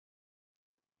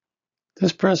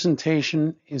This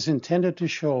presentation is intended to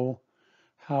show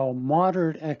how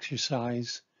moderate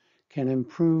exercise can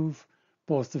improve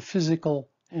both the physical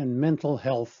and mental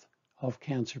health of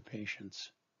cancer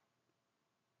patients.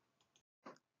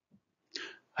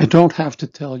 I don't have to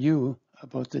tell you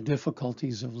about the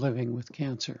difficulties of living with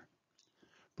cancer,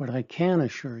 but I can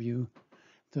assure you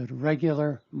that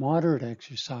regular, moderate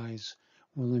exercise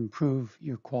will improve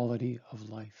your quality of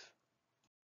life.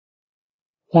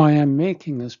 Why I'm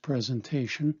making this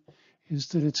presentation is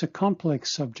that it's a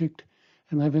complex subject,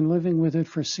 and I've been living with it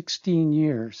for 16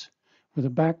 years with a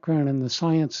background in the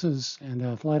sciences and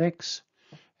athletics,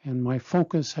 and my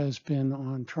focus has been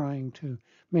on trying to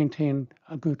maintain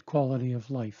a good quality of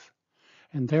life.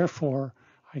 And therefore,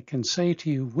 I can say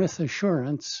to you with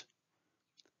assurance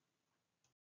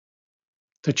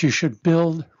that you should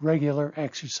build regular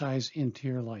exercise into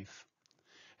your life.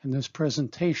 And this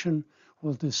presentation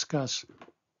will discuss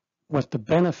what the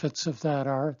benefits of that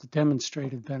are, the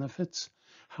demonstrated benefits,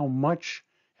 how much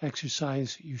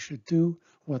exercise you should do,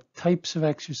 what types of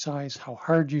exercise, how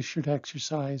hard you should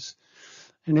exercise.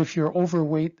 And if you're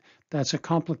overweight, that's a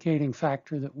complicating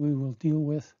factor that we will deal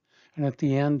with. And at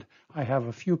the end, I have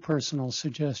a few personal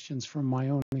suggestions from my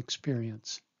own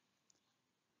experience.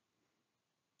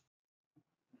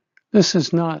 This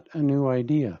is not a new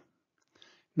idea.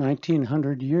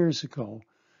 1900 years ago,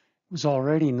 it was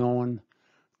already known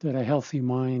that a healthy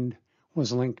mind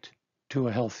was linked to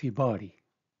a healthy body.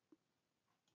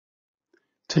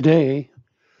 Today,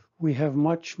 we have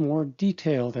much more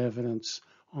detailed evidence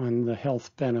on the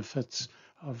health benefits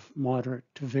of moderate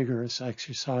to vigorous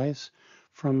exercise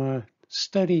from a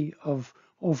study of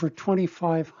over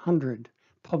 2,500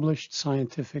 published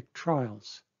scientific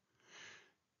trials.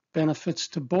 Benefits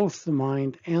to both the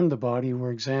mind and the body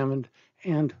were examined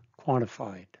and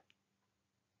quantified.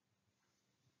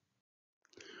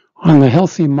 On the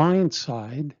healthy mind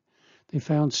side, they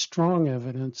found strong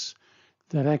evidence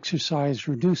that exercise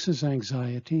reduces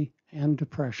anxiety and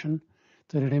depression,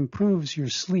 that it improves your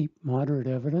sleep, moderate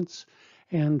evidence,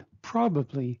 and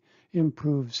probably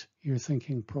improves your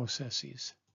thinking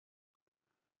processes.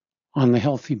 On the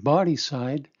healthy body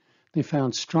side, they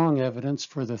found strong evidence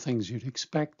for the things you'd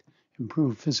expect: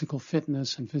 improved physical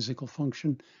fitness and physical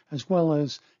function, as well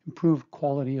as improved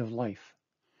quality of life.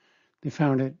 They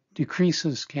found it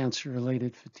decreases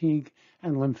cancer-related fatigue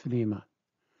and lymphedema.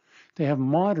 They have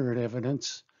moderate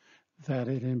evidence that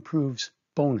it improves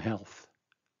bone health.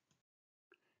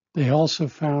 They also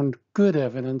found good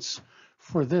evidence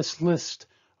for this list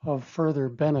of further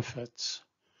benefits.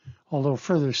 Although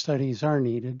further studies are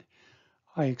needed,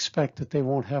 I expect that they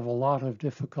won't have a lot of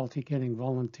difficulty getting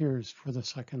volunteers for the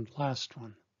second last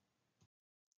one.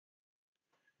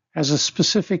 As a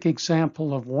specific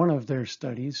example of one of their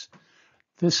studies,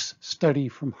 this study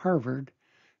from Harvard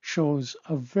shows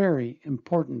a very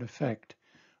important effect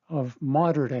of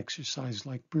moderate exercise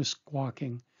like brisk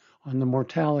walking on the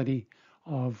mortality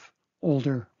of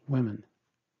older women.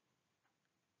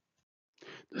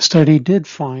 The study did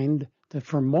find that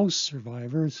for most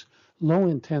survivors,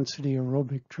 low-intensity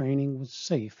aerobic training was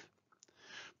safe.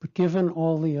 But given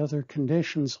all the other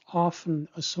conditions often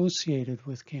associated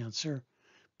with cancer,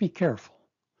 be careful.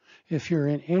 If you're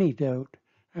in any doubt,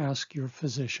 ask your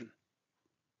physician.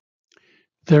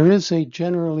 There is a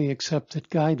generally accepted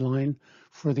guideline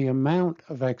for the amount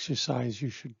of exercise you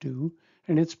should do,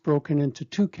 and it's broken into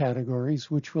two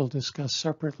categories, which we'll discuss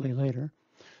separately later.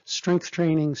 Strength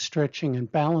training, stretching,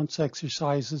 and balance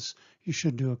exercises you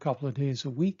should do a couple of days a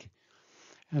week.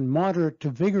 And moderate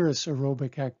to vigorous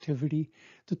aerobic activity,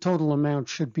 the total amount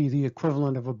should be the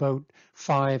equivalent of about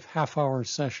 5 half-hour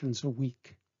sessions a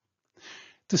week.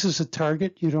 This is a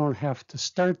target. You don't have to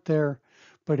start there,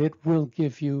 but it will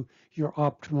give you your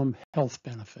optimum health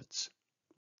benefits.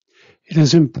 It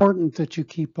is important that you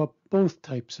keep up both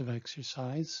types of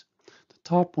exercise. The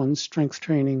top one, strength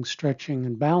training, stretching,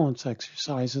 and balance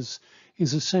exercises,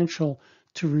 is essential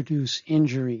to reduce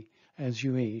injury as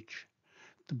you age.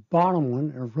 The bottom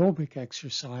one, aerobic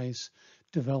exercise,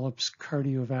 develops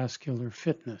cardiovascular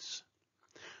fitness.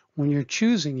 When you're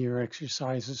choosing your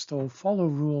exercises, though, follow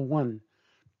Rule 1.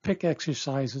 Pick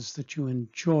exercises that you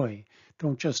enjoy.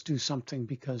 Don't just do something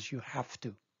because you have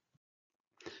to.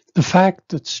 The fact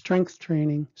that strength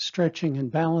training, stretching,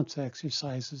 and balance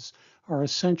exercises are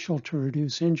essential to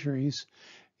reduce injuries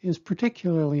is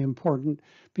particularly important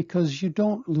because you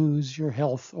don't lose your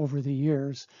health over the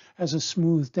years as a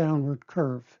smooth downward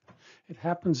curve. It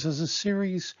happens as a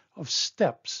series of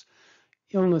steps,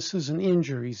 illnesses and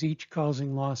injuries, each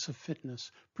causing loss of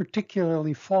fitness,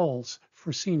 particularly falls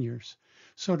for seniors.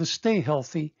 So to stay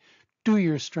healthy, do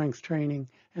your strength training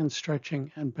and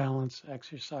stretching and balance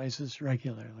exercises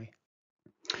regularly.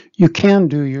 You can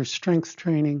do your strength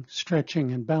training,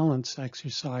 stretching, and balance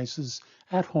exercises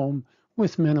at home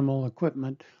with minimal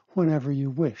equipment whenever you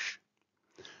wish.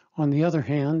 On the other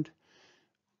hand,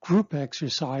 group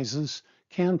exercises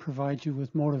can provide you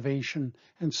with motivation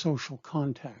and social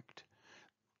contact.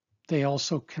 They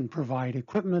also can provide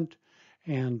equipment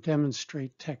and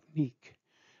demonstrate technique.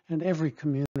 And every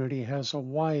community has a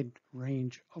wide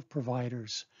range of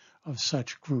providers of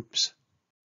such groups.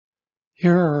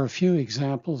 Here are a few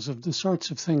examples of the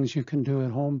sorts of things you can do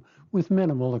at home with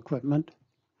minimal equipment.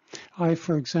 I,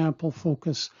 for example,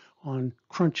 focus on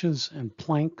crunches and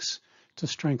planks to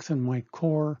strengthen my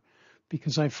core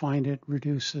because I find it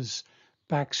reduces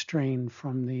back strain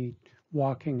from the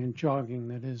walking and jogging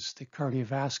that is the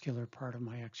cardiovascular part of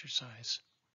my exercise.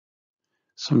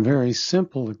 Some very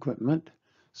simple equipment,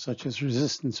 such as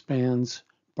resistance bands,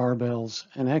 barbells,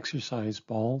 and exercise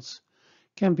balls,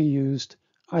 can be used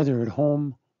either at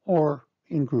home or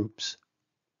in groups.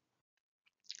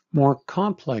 More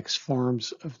complex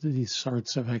forms of these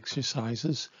sorts of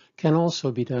exercises can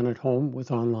also be done at home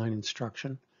with online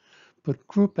instruction, but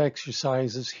group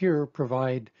exercises here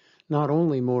provide not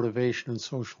only motivation and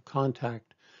social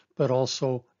contact, but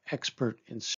also expert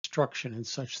instruction in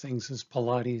such things as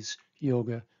Pilates,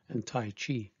 yoga, and Tai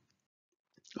Chi.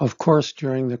 Of course,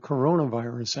 during the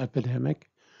coronavirus epidemic,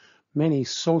 many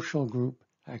social group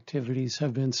activities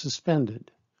have been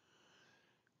suspended.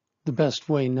 The best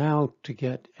way now to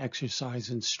get exercise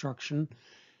instruction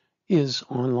is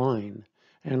online,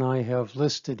 and I have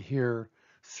listed here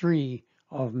 3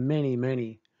 of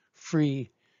many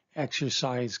free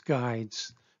exercise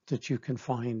guides that you can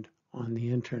find on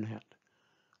the internet.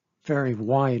 Very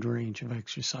wide range of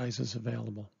exercises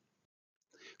available.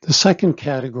 The second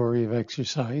category of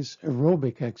exercise,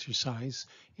 aerobic exercise,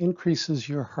 increases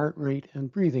your heart rate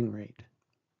and breathing rate.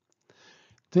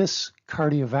 This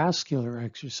cardiovascular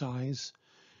exercise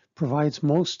provides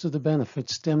most of the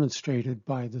benefits demonstrated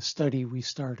by the study we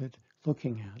started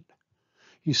looking at.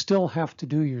 You still have to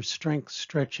do your strength,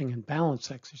 stretching, and balance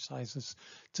exercises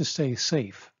to stay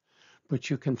safe, but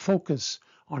you can focus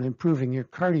on improving your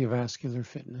cardiovascular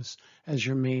fitness as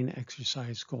your main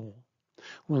exercise goal.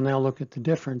 We'll now look at the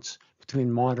difference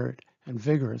between moderate and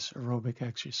vigorous aerobic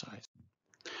exercise.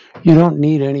 You don't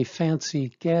need any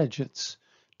fancy gadgets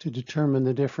to determine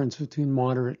the difference between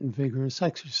moderate and vigorous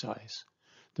exercise.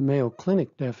 The Mayo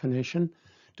Clinic definition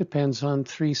depends on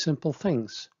 3 simple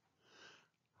things: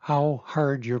 how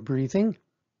hard you're breathing,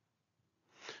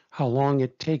 how long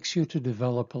it takes you to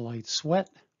develop a light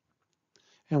sweat,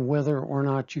 and whether or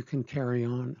not you can carry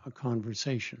on a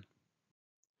conversation.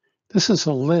 This is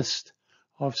a list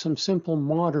of some simple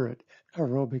moderate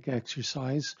aerobic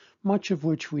exercise, much of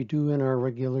which we do in our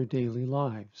regular daily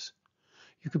lives.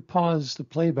 You could pause the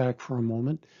playback for a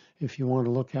moment if you want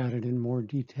to look at it in more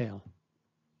detail.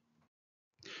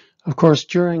 Of course,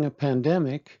 during a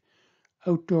pandemic,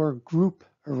 outdoor group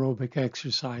aerobic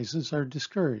exercises are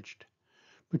discouraged,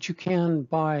 but you can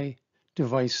buy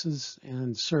devices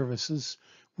and services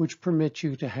which permit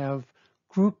you to have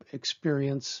group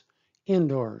experience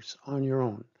indoors on your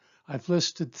own. I've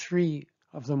listed 3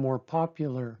 of the more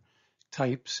popular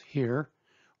types here,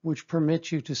 which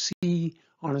permit you to see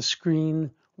on a screen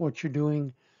what you're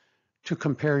doing, to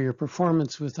compare your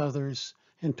performance with others,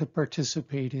 and to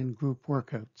participate in group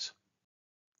workouts.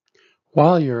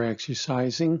 While you're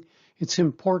exercising, it's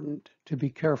important to be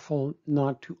careful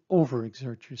not to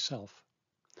overexert yourself.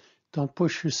 Don't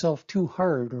push yourself too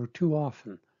hard or too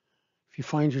often. If you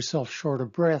find yourself short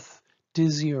of breath,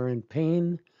 dizzy, or in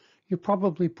pain, you're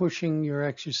probably pushing your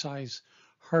exercise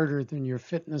harder than your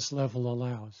fitness level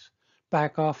allows.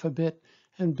 Back off a bit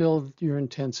and build your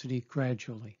intensity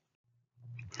gradually.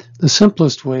 The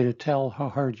simplest way to tell how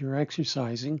hard you're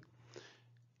exercising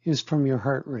is from your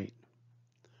heart rate.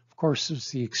 Of course, there's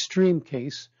the extreme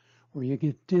case where you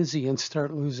get dizzy and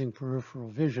start losing peripheral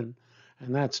vision,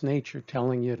 and that's nature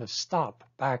telling you to stop,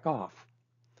 back off.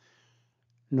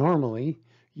 Normally,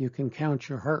 you can count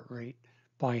your heart rate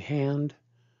by hand,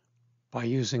 by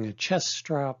using a chest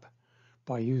strap,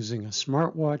 by using a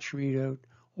smartwatch readout,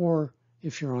 or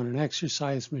if you're on an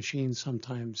exercise machine,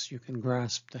 sometimes you can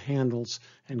grasp the handles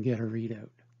and get a readout.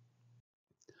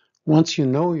 Once you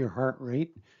know your heart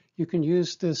rate, you can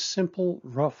use this simple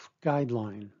rough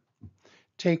guideline.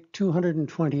 Take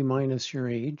 220 minus your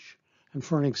age, and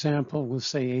for an example, we'll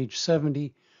say age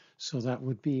 70, so that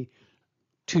would be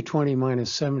 220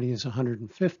 minus 70 is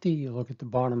 150. You look at the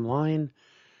bottom line.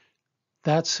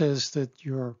 That says that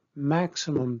your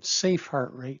maximum safe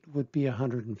heart rate would be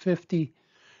 150,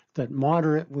 that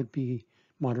moderate would be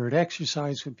Moderate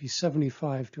exercise would be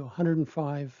 75 to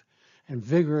 105, and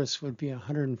vigorous would be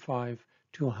 105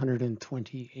 to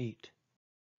 128.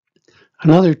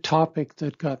 Another topic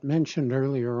that got mentioned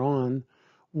earlier on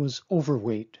was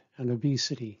overweight and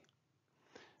obesity.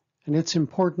 And it's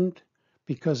important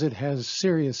because it has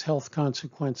serious health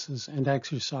consequences and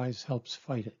exercise helps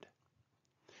fight it.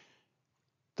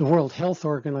 The World Health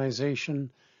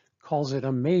Organization calls it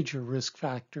a major risk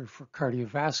factor for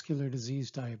cardiovascular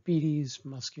disease, diabetes,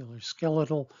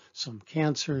 musculoskeletal, some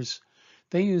cancers.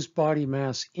 They use body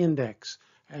mass index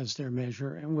as their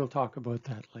measure, and we'll talk about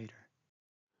that later.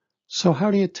 So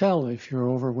how do you tell if you're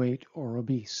overweight or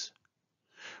obese?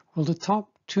 Well, the top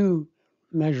two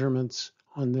measurements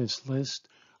on this list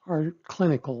are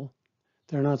clinical.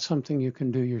 They're not something you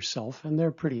can do yourself, and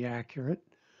they're pretty accurate.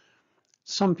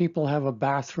 Some people have a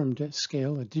bathroom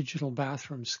scale, a digital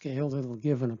bathroom scale that'll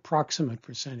give an approximate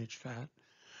percentage fat.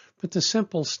 But the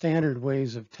simple standard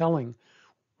ways of telling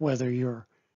whether you're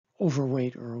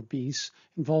overweight or obese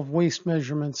involve waist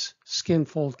measurements, skin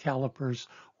fold calipers,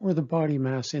 or the body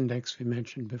mass index we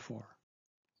mentioned before.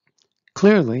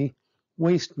 Clearly,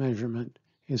 waist measurement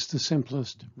is the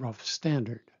simplest rough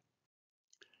standard.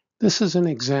 This is an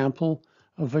example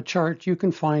of a chart you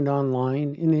can find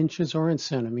online in inches or in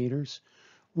centimeters,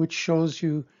 which shows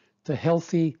you the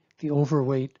healthy, the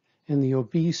overweight, and the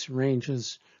obese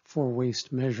ranges for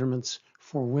waist measurements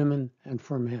for women and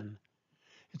for men.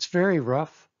 It's very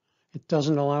rough. It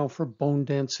doesn't allow for bone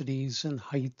densities and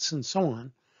heights and so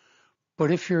on.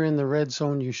 But if you're in the red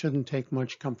zone, you shouldn't take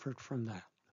much comfort from that.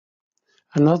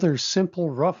 Another simple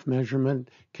rough measurement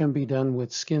can be done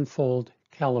with skin fold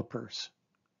calipers.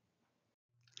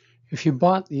 If you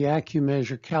bought the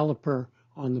AccuMeasure caliper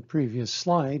on the previous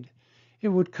slide, it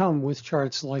would come with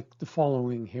charts like the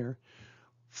following here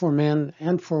for men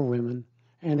and for women,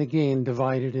 and again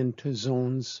divided into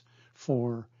zones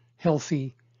for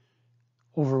healthy,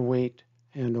 overweight,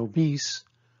 and obese,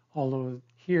 although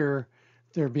here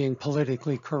they're being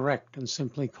politically correct and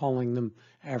simply calling them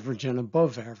average and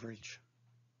above average.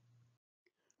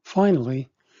 Finally,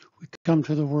 we come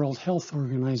to the World Health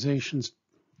Organization's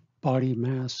body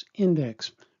mass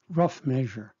index rough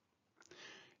measure.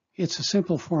 It's a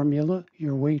simple formula,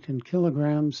 your weight in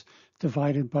kilograms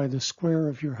divided by the square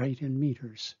of your height in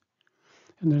meters.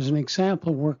 And there's an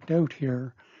example worked out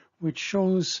here which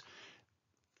shows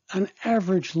an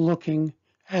average looking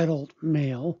adult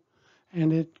male,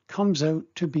 and it comes out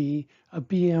to be a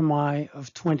BMI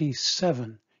of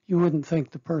 27. You wouldn't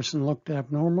think the person looked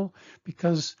abnormal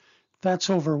because that's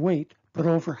overweight, but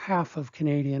over half of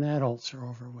Canadian adults are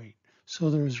overweight, so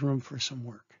there's room for some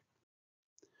work.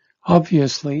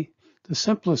 Obviously, the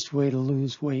simplest way to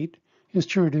lose weight is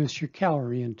to reduce your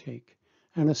calorie intake,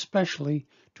 and especially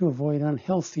to avoid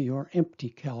unhealthy or empty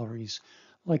calories,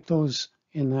 like those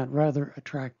in that rather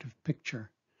attractive picture.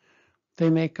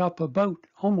 They make up about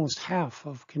almost half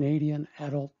of Canadian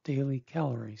adult daily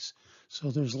calories, so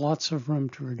there's lots of room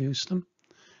to reduce them.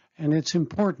 And it's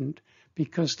important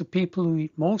because the people who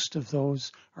eat most of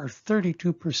those are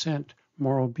 32%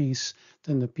 more obese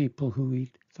than the people who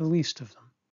eat the least of them.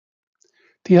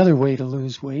 The other way to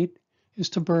lose weight is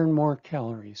to burn more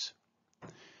calories.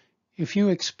 If you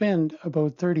expend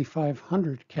about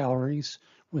 3,500 calories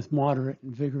with moderate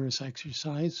and vigorous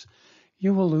exercise,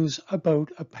 you will lose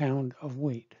about a pound of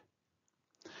weight.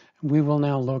 We will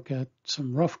now look at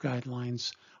some rough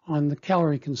guidelines on the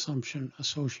calorie consumption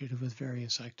associated with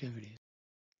various activities.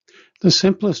 The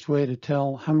simplest way to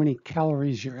tell how many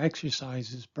calories your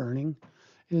exercise is burning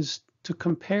is to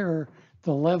compare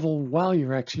the level while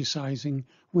you're exercising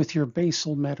with your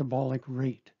basal metabolic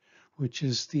rate, which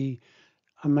is the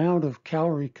amount of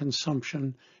calorie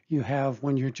consumption you have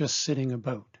when you're just sitting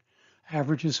about.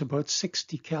 Averages about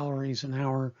 60 calories an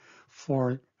hour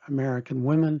for American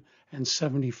women and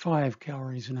 75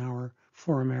 calories an hour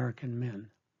for American men.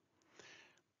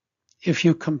 If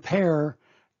you compare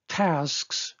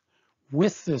tasks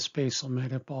with this basal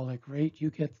metabolic rate, you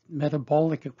get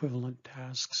metabolic equivalent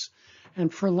tasks.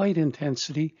 And for light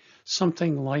intensity,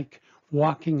 something like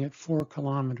walking at 4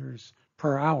 kilometers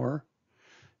per hour,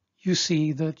 you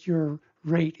see that your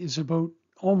rate is about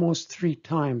almost 3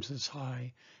 times as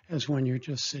high as when you're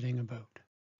just sitting about.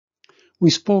 We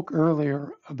spoke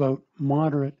earlier about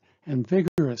moderate and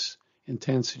vigorous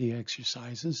intensity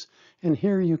exercises, and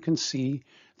here you can see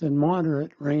that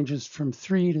moderate ranges from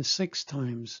 3 to 6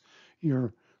 times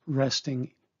your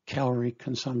resting calorie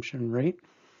consumption rate,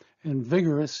 and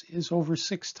vigorous is over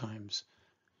 6 times.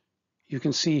 You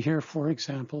can see here, for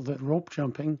example, that rope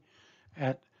jumping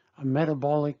at a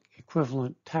metabolic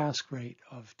equivalent task rate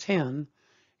of 10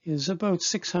 is about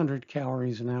 600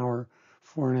 calories an hour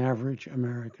for an average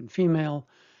American female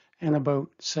and about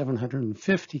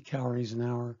 750 calories an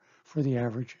hour for the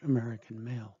average American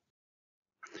male.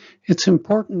 It's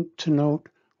important to note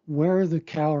where the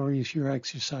calories your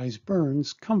exercise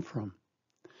burns come from.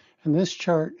 And this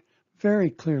chart very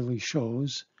clearly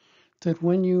shows that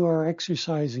when you are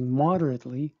exercising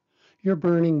moderately, you're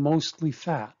burning mostly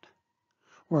fat,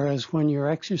 whereas when you're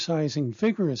exercising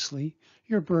vigorously,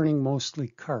 you're burning mostly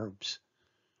carbs.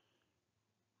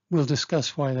 We'll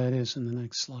discuss why that is in the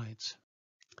next slides.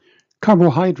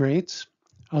 Carbohydrates,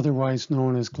 otherwise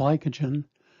known as glycogen,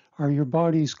 are your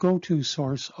body's go-to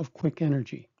source of quick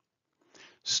energy.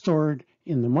 Stored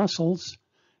in the muscles,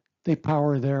 they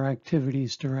power their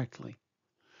activities directly.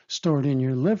 Stored in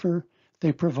your liver,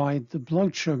 they provide the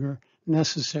blood sugar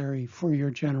necessary for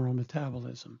your general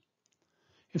metabolism.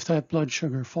 If that blood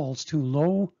sugar falls too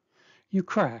low, you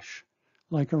crash,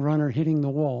 like a runner hitting the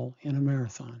wall in a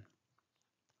marathon.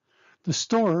 The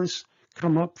stores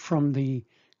come up from the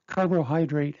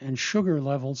carbohydrate and sugar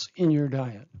levels in your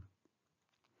diet.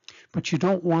 But you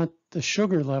don't want the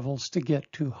sugar levels to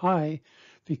get too high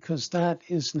because that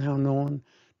is now known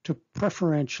to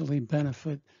preferentially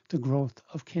benefit the growth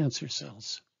of cancer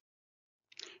cells.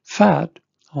 Fat,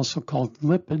 also called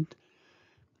lipid,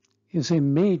 is a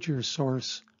major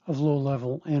source of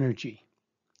low-level energy.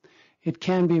 It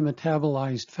can be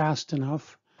metabolized fast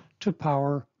enough to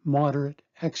power moderate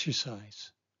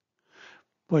exercise,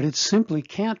 but it simply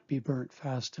can't be burnt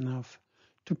fast enough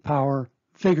to power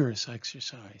vigorous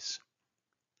exercise.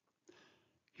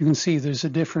 You can see there's a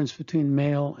difference between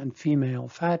male and female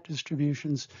fat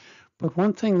distributions, but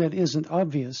one thing that isn't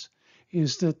obvious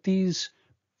is that these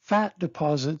fat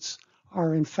deposits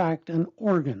are in fact an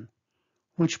organ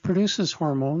which produces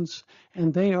hormones,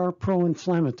 and they are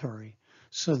pro-inflammatory,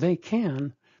 so they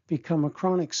can become a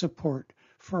chronic support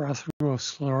for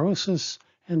atherosclerosis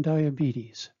and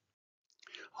diabetes.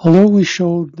 Although we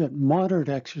showed that moderate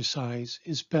exercise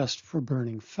is best for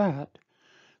burning fat,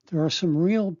 there are some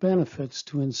real benefits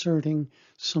to inserting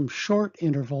some short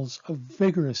intervals of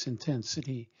vigorous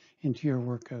intensity into your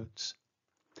workouts.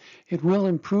 It will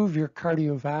improve your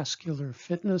cardiovascular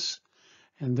fitness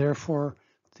and therefore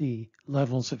the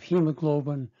levels of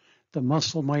hemoglobin, the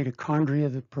muscle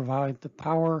mitochondria that provide the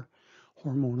power,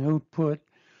 hormone output,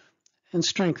 and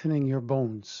strengthening your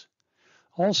bones.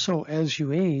 Also, as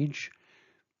you age,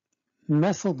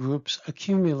 methyl groups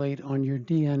accumulate on your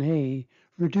DNA,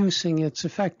 reducing its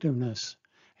effectiveness,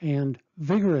 and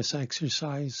vigorous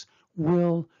exercise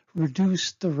will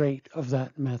reduce the rate of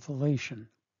that methylation.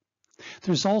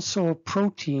 There's also a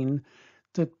protein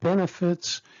that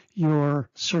benefits your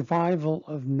survival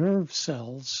of nerve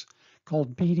cells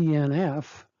called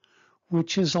BDNF,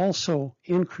 which is also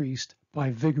increased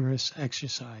by vigorous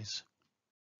exercise.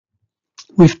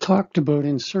 We've talked about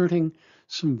inserting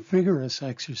some vigorous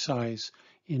exercise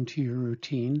into your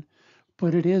routine,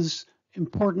 but it is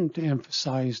important to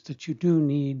emphasize that you do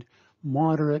need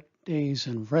moderate days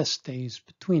and rest days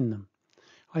between them.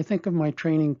 I think of my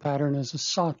training pattern as a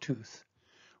sawtooth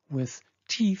with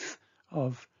teeth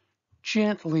of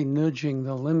gently nudging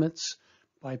the limits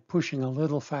by pushing a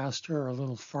little faster or a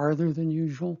little farther than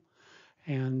usual,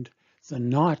 and the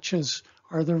notches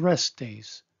are the rest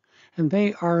days. And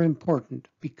they are important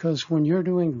because when you're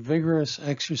doing vigorous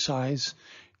exercise,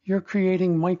 you're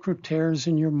creating micro tears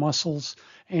in your muscles,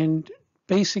 and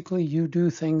basically you do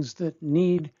things that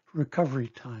need recovery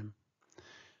time.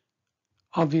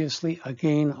 Obviously,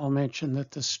 again, I'll mention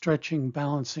that the stretching,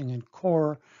 balancing, and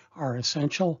core are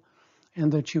essential,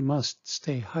 and that you must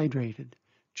stay hydrated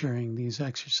during these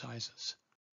exercises.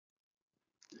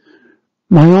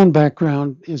 My own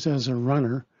background is as a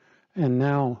runner, and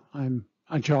now I'm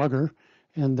a jogger,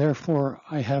 and therefore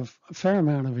I have a fair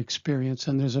amount of experience,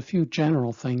 and there's a few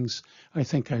general things I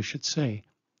think I should say.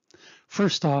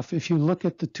 First off, if you look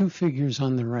at the two figures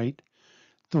on the right,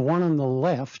 the one on the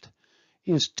left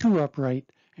is too upright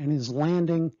and is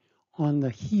landing on the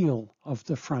heel of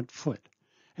the front foot,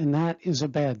 and that is a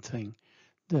bad thing.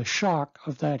 The shock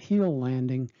of that heel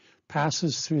landing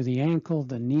passes through the ankle,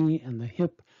 the knee, and the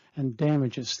hip and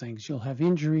damages things. You'll have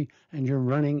injury and you're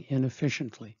running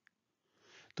inefficiently.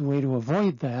 The way to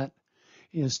avoid that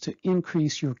is to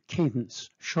increase your cadence,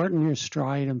 shorten your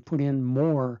stride, and put in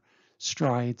more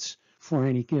strides for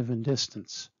any given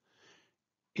distance.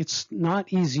 It's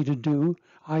not easy to do.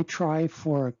 I try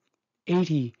for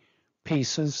 80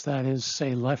 paces, that is,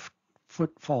 say, left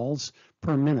foot falls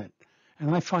per minute.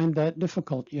 And I find that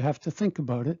difficult. You have to think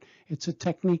about it. It's a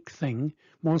technique thing.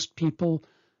 Most people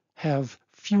have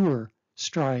fewer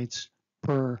strides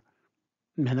per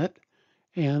minute,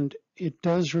 and it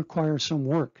does require some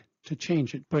work to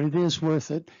change it, but it is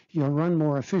worth it. You'll run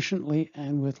more efficiently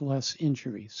and with less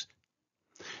injuries.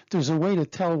 There's a way to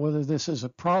tell whether this is a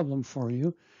problem for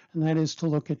you, and that is to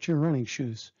look at your running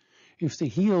shoes. If the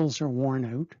heels are worn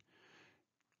out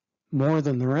more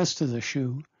than the rest of the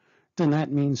shoe, then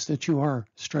that means that you are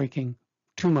striking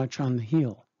too much on the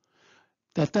heel.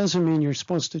 That doesn't mean you're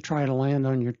supposed to try to land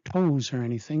on your toes or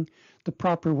anything. The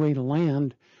proper way to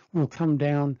land will come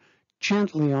down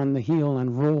gently on the heel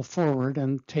and roll forward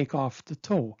and take off the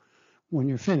toe. When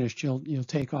you're finished, you'll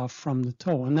take off from the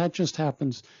toe, and that just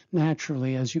happens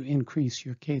naturally as you increase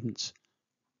your cadence.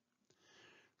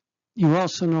 You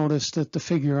also notice that the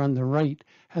figure on the right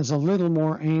has a little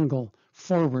more angle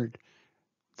forward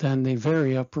than the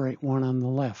very upright one on the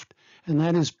left, and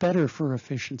that is better for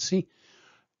efficiency,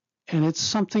 and it's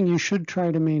something you should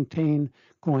try to maintain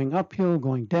going uphill,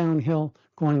 going downhill,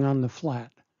 going on the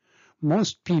flat.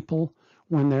 Most people,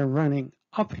 when they're running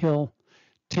uphill,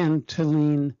 tend to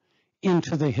lean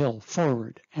into the hill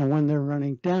forward, and when they're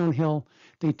running downhill,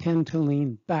 they tend to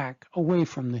lean back away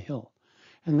from the hill,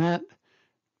 and that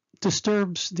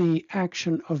disturbs the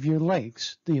action of your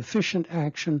legs. The efficient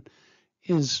action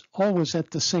is always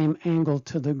at the same angle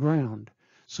to the ground,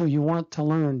 so you want to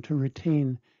learn to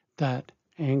retain that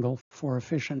angle for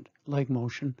efficient leg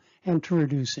motion and to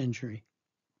reduce injury.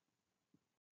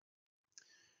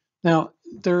 Now,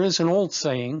 there is an old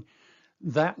saying,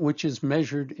 that which is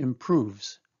measured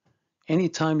improves.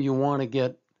 Anytime you want to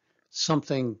get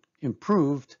something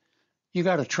improved, you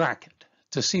got to track it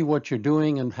to see what you're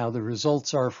doing and how the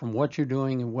results are from what you're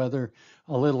doing and whether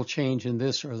a little change in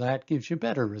this or that gives you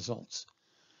better results.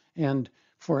 And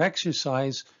for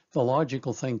exercise, the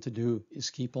logical thing to do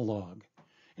is keep a log.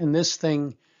 And this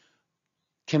thing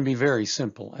can be very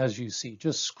simple, as you see.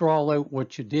 Just scrawl out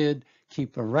what you did,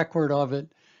 keep a record of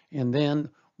it, and then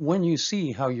when you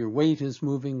see how your weight is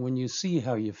moving, when you see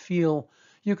how you feel,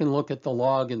 you can look at the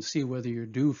log and see whether you're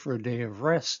due for a day of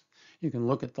rest. You can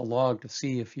look at the log to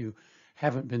see if you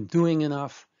haven't been doing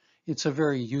enough. It's a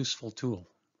very useful tool.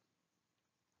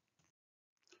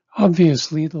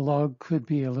 Obviously, the log could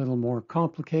be a little more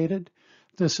complicated.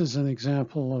 This is an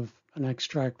example of an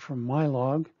extract from my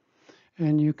log,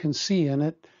 and you can see in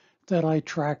it that I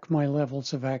track my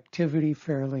levels of activity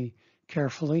fairly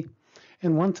carefully.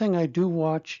 And one thing I do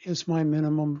watch is my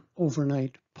minimum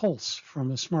overnight pulse from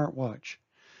a smartwatch.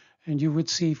 And you would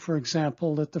see, for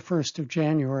example, that the 1st of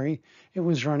January, it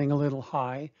was running a little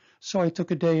high, so I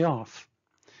took a day off.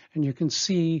 And you can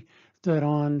see that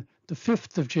on the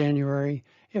 5th of January,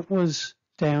 it was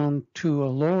down to a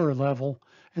lower level,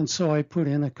 and so I put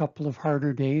in a couple of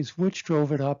harder days, which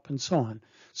drove it up and so on.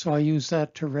 So I use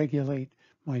that to regulate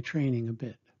my training a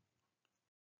bit.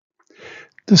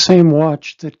 The same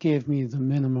watch that gave me the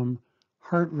minimum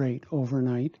heart rate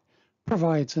overnight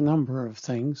provides a number of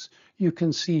things. You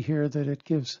can see here that it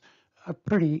gives a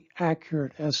pretty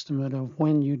accurate estimate of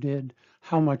when you did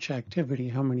how much activity,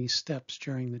 how many steps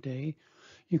during the day.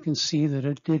 You can see that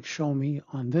it did show me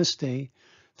on this day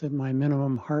that my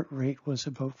minimum heart rate was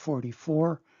about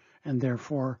 44, and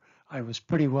therefore I was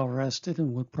pretty well rested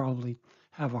and would probably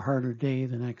have a harder day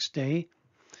the next day.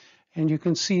 And you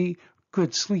can see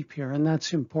good sleep here, and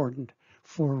that's important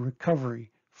for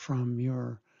recovery from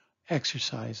your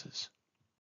exercises.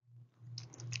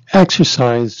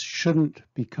 Exercise shouldn't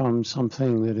become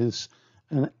something that is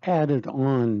an added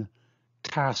on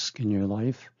task in your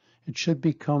life. It should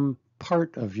become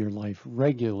part of your life,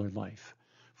 regular life.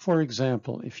 For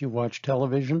example, if you watch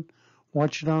television,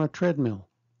 watch it on a treadmill.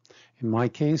 In my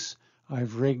case,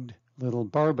 I've rigged little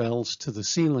barbells to the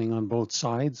ceiling on both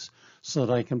sides so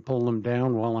that I can pull them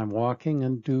down while I'm walking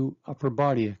and do upper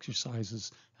body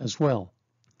exercises as well.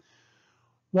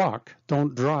 Walk,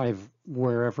 don't drive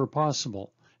wherever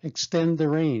possible. Extend the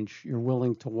range you're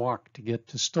willing to walk to get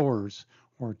to stores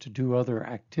or to do other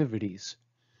activities.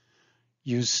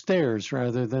 Use stairs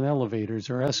rather than elevators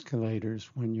or escalators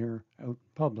when you're out in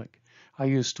public. I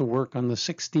used to work on the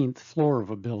 16th floor of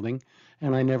a building,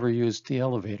 and I never used the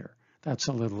elevator. That's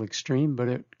a little extreme, but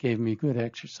it gave me good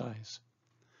exercise.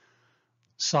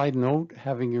 Side note,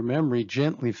 having your memory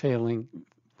gently failing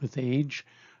with age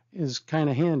is kind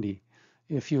of handy.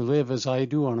 If you live, as I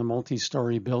do, on a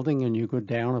multi-story building and you go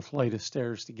down a flight of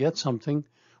stairs to get something,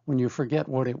 when you forget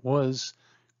what it was,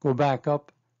 go back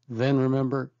up, then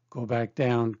remember, go back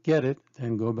down, get it,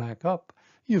 then go back up.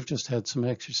 You've just had some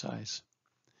exercise.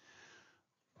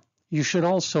 You should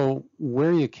also,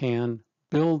 where you can,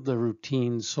 build the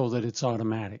routine so that it's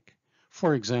automatic.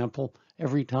 For example,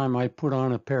 every time I put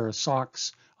on a pair of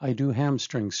socks, I do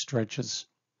hamstring stretches.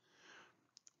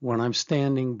 When I'm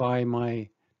standing by my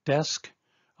desk,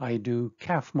 I do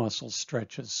calf muscle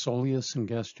stretches, soleus and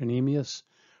gastrocnemius,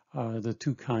 the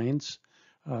two kinds,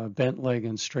 bent leg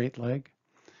and straight leg.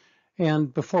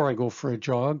 And before I go for a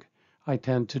jog, I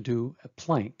tend to do a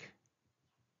plank.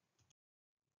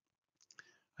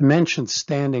 I mentioned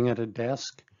standing at a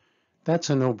desk. That's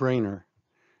a no-brainer.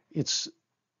 It's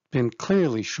been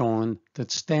clearly shown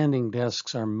that standing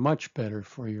desks are much better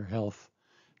for your health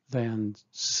than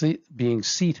being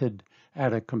seated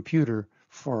at a computer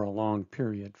for a long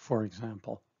period, for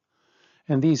example.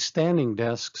 And these standing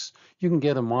desks, you can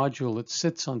get a module that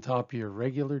sits on top of your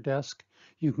regular desk.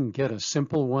 You can get a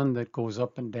simple one that goes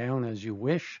up and down as you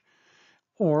wish,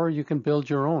 or you can build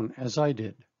your own, as I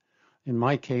did. In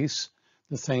my case,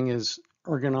 the thing is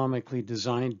ergonomically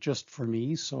designed just for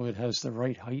me, so it has the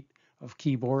right height of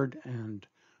keyboard and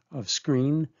of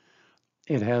screen.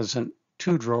 It has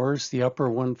two drawers, the upper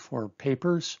one for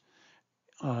papers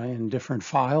in different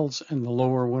files, and the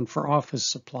lower one for office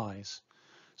supplies.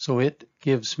 So it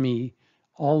gives me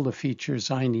all the features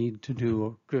I need to do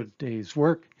a good day's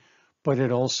work, but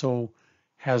it also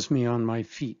has me on my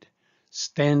feet,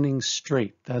 standing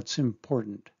straight. That's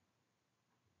important.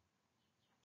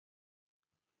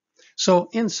 So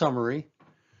in summary,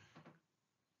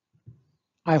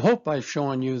 I hope I've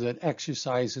shown you that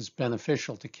exercise is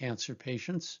beneficial to cancer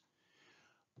patients.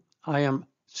 I am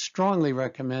strongly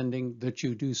recommending that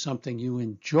you do something you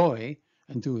enjoy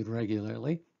and do it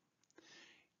regularly.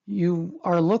 You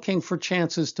are looking for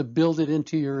chances to build it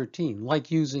into your routine, like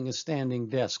using a standing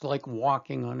desk, like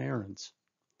walking on errands.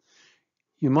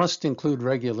 You must include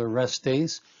regular rest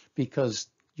days because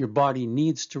your body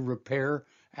needs to repair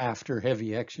after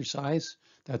heavy exercise.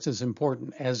 That's as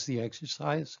important as the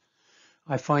exercise.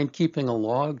 I find keeping a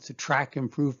log to track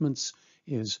improvements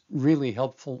is really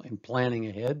helpful in planning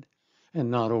ahead and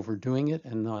not overdoing it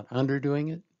and not underdoing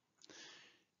it.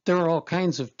 There are all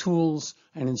kinds of tools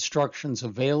and instructions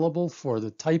available for the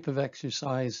type of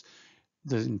exercise,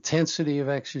 the intensity of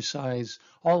exercise,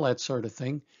 all that sort of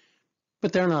thing.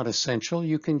 But they're not essential.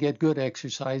 You can get good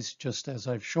exercise just as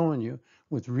I've shown you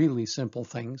with really simple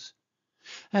things.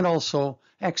 And also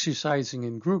exercising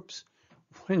in groups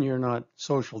when you're not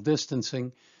social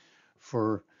distancing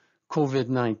for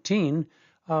COVID-19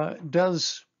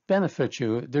 does benefit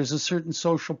you. There's a certain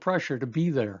social pressure to be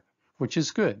there, which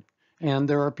is good. And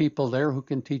there are people there who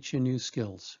can teach you new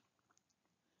skills.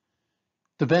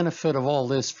 The benefit of all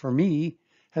this for me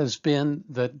has been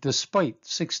that despite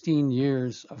 16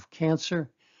 years of cancer,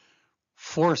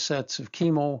 4 sets of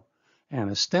chemo, and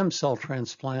a stem cell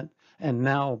transplant, and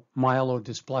now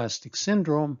myelodysplastic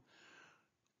syndrome,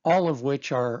 all of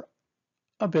which are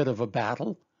a bit of a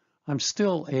battle, I'm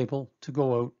still able to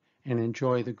go out and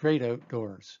enjoy the great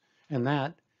outdoors. And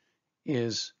that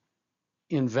is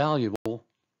invaluable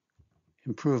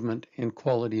improvement in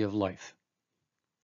quality of life.